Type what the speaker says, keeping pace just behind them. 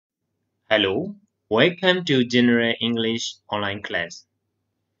Hello, welcome to General English online class.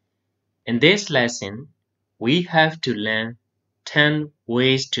 In this lesson, we have to learn 10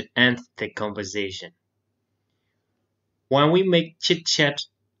 ways to end the conversation. When we make chit chat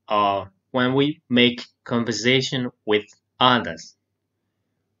or when we make conversation with others,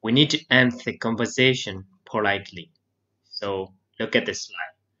 we need to end the conversation politely. So look at the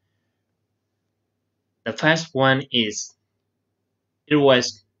slide. The first one is, it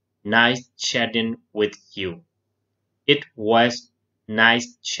was nice chatting with you. It was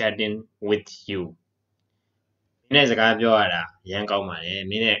nice chatting with you. မင်းနဲ့စကားပြောရတာအရန်ကောင်းပါတယ်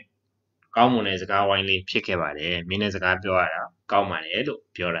မင်းနဲ့ကောင်းမွန်တဲ့စကားဝိုင်းလေးဖြစ်ခဲ့ပါတယ်မင်းနဲ့စကားပြောရတာကောင်းပါတယ်လို့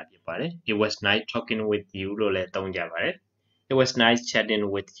ပြောတာဖြစ်ပါတယ် It was nice talking with you လို့လည်းသုံးကြပါတယ် It was nice chatting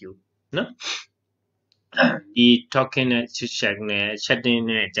with you နော်ဒီ talking နဲ့ chat နဲ့ chatting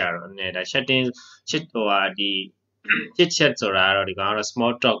နဲ့ကြတော့ねဒါ chatting ချစ်ဟိုဟာဒီ chit chat ဆိုတာကတော့ဒီကောင်ကတော့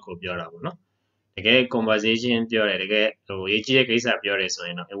small talk ကိုပြောတာပေါ့နော်တကယ် conversation ပြောတယ်တကယ်ဟိုရေးကြီးတဲ့ကိစ္စပြောတယ်ဆိုရ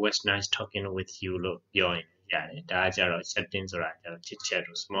င်တော့ It was nice talking with you လို့ပြောရင်ရတယ်ဒါကကြတော့ chatting ဆိုတာကြတော့ chit chat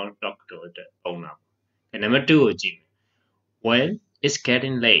တို့ small talk တို့အတွက်ပုံတာပေါ့နံပါတ်2ကိုကြည့်မယ် Well it's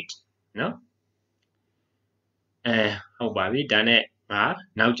getting late နော်ဟုတ်ပါပြီဒါနဲ့ငါ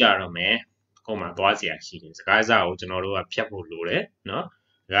နောက်ကြတော့မယ်ကိုမှသွားเสียရှိတယ်စကားစားကိုကျွန်တော်တို့ကဖြတ်ဖို့လိုတယ်နော်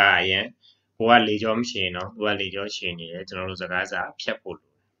ဒါကအရင်ကိုကလေကြောမရှိရင်တော့သူကလေကြောရှိနေတယ်ကျွန်တော်တို့စကားစားဖြတ်ဖို့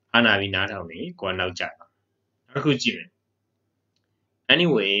လိုအာနာပြီးနားထောင်နေကိုကနောက်ကြပါနောက်တစ်ခုကြည့်မယ်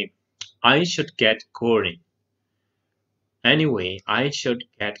Anyway I should get going Anyway I should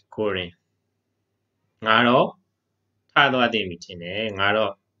get going ငါတော့ထသွားသိပြီထင်တယ်ငါ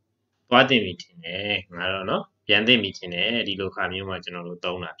တော့သွားသိပြီထင်တယ်ငါတော့နော်ပြန်သိပြီထင်တယ်ဒီလိုခါမျိုးမှာကျွန်တော်တို့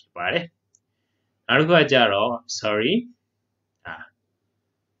သုံးတာဖြစ်ပါတယ်နောက်တစ်ခုကကြတော့ sorry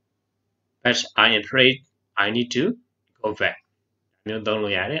but I am afraid I need to go back မျိုးသုံး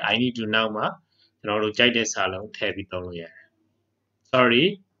လို့ရတယ် I need to နောက်မှာကျွန်တော်တို့ကြိုက်တဲ့စာလုံးထည့်ပြီးသုံးလို့ရတယ် sorry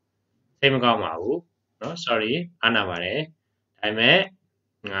စိတ်မကောင်းပါဘူးနော် sorry အားနာပါတယ်ဒါပေမဲ့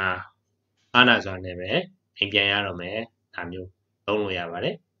ငါအားနာစွာနဲ့ပဲအိမ်ပြန်ရတော့မယ်ဒါမျိုးသုံးလို့ရပါတ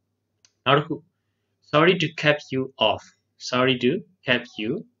ယ်နောက်တစ်ခု sorry to keep you off sorry to keep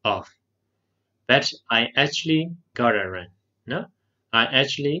you off but I actually got a run နော် I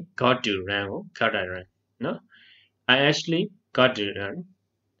actually got to run ကို got a run နော် I actually got to run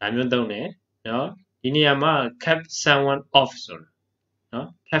ဒါမျိုးသုံးတယ်နော်ဒီနေရာမှာ kept someone off ဆိုတာနော်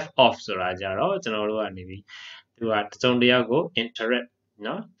kept off ဆိုတာကြတော့ကျွန်တော်တို့ကနေပြီးသူကတစုံတစ်ယောက်ကို interrupt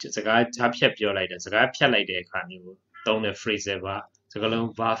နော်စကားကြားဖြတ်ပြောလိုက်တယ်စကားဖြတ်လိုက်တဲ့အခါမျိုးကိုသုံးတဲ့ phrasal verb စကားလုံး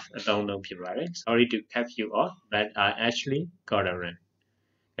verb အသုံးလုံးဖြစ်ပါတယ် sorry to keep you off but I actually got a run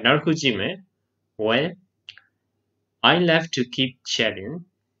နောက်တစ်ခုကြည့်မယ် well I love to keep chatting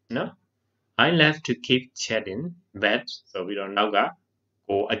နော် I love to keep chatting but ဆိုပြီးတော့နောက်က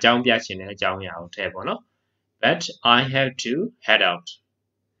ကိုအကြောင်းပြချင်တဲ့အကြောင်းအရာကိုထည့်ပေါ့နော် but I have to head out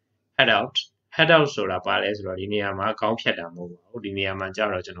ဆိုတာပါလဲဆိုတော့ဒီနေရာမှာခေါင်းဖြတ်တာမဟုတ်ပါဘူးဒီနေရာမှာကြ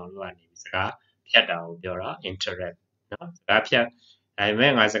တော့ကျွန်တော်တို့ကနေစကားဖြတ်တာကိုပြောတာ interrupt နော်စကားဖြတ်ဒါပေ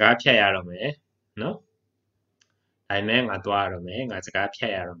မဲ့ငါစကားဖြတ်ရတော့မယ်နော်ဒါပေမဲ့ငါသွားရတော့မယ်ငါစကားဖြ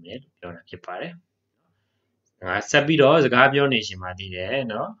တ်ရတော့မယ်လို့ပြောတာဖြစ်ပါတယ်ငါဆက်ပြီးတော့စကားပြောနေရှင်ပါသေးတယ်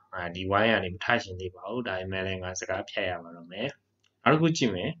နော်ဒီဝိုင်းကနေမထရှင်သေးပါဘူးဒါပေမဲ့လည်းငါစကားဖြတ်ရပါတော့မယ်နောက်တစ်ခုကြ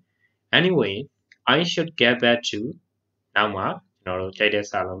ည့်မယ် anyway I should get back to နောက်မှာကျွန်တော်တို့ကြိုက်တဲ့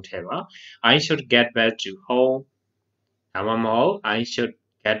စာလုံးထည့်ပါ I should get back to home ဒါမှမဟုတ် I should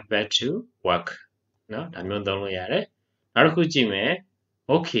get back to work နော်ဒါမျိုးသုံးလို့ရတယ်နောက်တစ်ခုကြည့်မယ်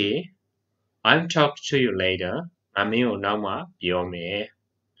okay I'll talk to you later ငါမင်းကိုနောက်မှပြောမယ်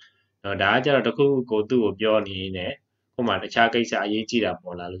နော်ဒါကကြတော့တခုကိုသူ့ကိုပြောနေနေဟိုမှာတခြားကိစ္စအရေးကြီးတာ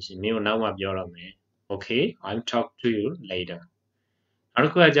ပေါ်လာလို့ရှိရင်မင်းကိုနောက်မှပြောတော့မယ် okay I'll talk to you later နောက်တ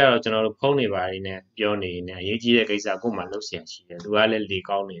စ်ခုကကြတော့ကျွန်တော်တို့ဖုန်းနေပါနေနဲ့ပြောနေနေအရေးကြီးတဲ့ကိစ္စကိုမှလုပ်เสียရှိတယ်သူကလည်းလေ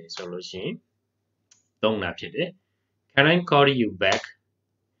ကောင်းနေတယ်ဆိုလို့ရှိရင်သုံးတာဖြစ်တယ် Can I call you back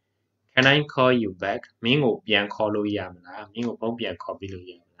Can I call you back မင်းကိုပြန်ခေါ်လို့ရမလားမင်းကိုဖုန်းပြန်ခေါ်ပြီးလို့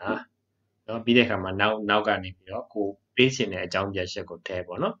ရမလားနော်ပြီးတဲ့အခါမှာနောက်ကနေပြီးတော့ကိုပေးချင်တဲ့အကြောင်းပြချက်ကိုထည့်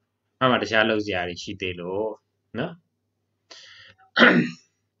ပေါ့နော်မှတခြားလုပ်စရာတွေရှိသေးလို့နော်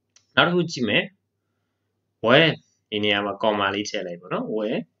နောက်တစ်ခုကြည့်မယ် well ဒီနေရာမှာ comma လေးထည့်လိုက်ပေါ့နော်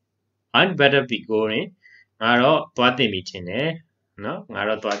well I'd better be going ငါတော့သွားတင်ပြီထင်တယ်နော်ငါ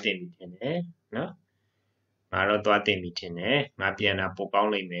တော့သွားတင်ပြီထင်တယ်နော်ငါတော့သွားတင်ပြီထင်တယ်ငါပြန်တာပိုကော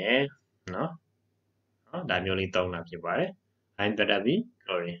င်းလိမ့်မယ်နော်ဒါမျိုးလေးသုံးတာဖြစ်ပါတယ် I'd better be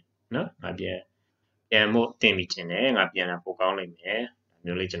going နော်ငါပြန်ဖို့တင်ပြီထင်တယ်ငါပြန်တာပိုကောင်းလိမ့်မယ်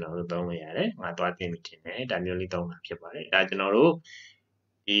မျိုးလေးကျွန်တော်တို့သုံးလို့ရတယ်ငါသွားတင်ပြီထင်တယ်ဒါမျိုးလေးသုံးတာဖြစ်ပါတယ်ဒါကျွန်တော်တို့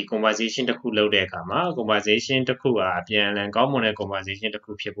ဒီ ဒီ conversation တစ်ခုလုပ်တဲ့အခါမှာ conversation တစ်ခုဟာပြန်လည်ကောင်းမွန်တဲ့ conversation တစ်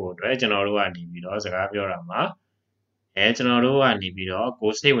ခုဖြစ်ဖို့အတွက်ကျွန်တော်တို့ကနေပြီးတော့စကားပြောတာမှာကျွန်တော်တို့ကနေပြီးတော့ကို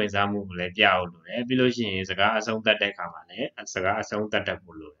ယ်စိတ်ဝင်စားမှုကိုလည်းပြအောင်လုပ်တယ်ပြီးလို့ရှိရင်စကားအဆုံးသတ်တဲ့အခါမှာလည်းစကားအဆုံးသတ်တတ်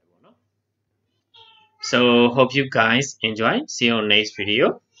ဖို့လိုတယ်ပေါ့နော် So hope you guys enjoy. See you on next video.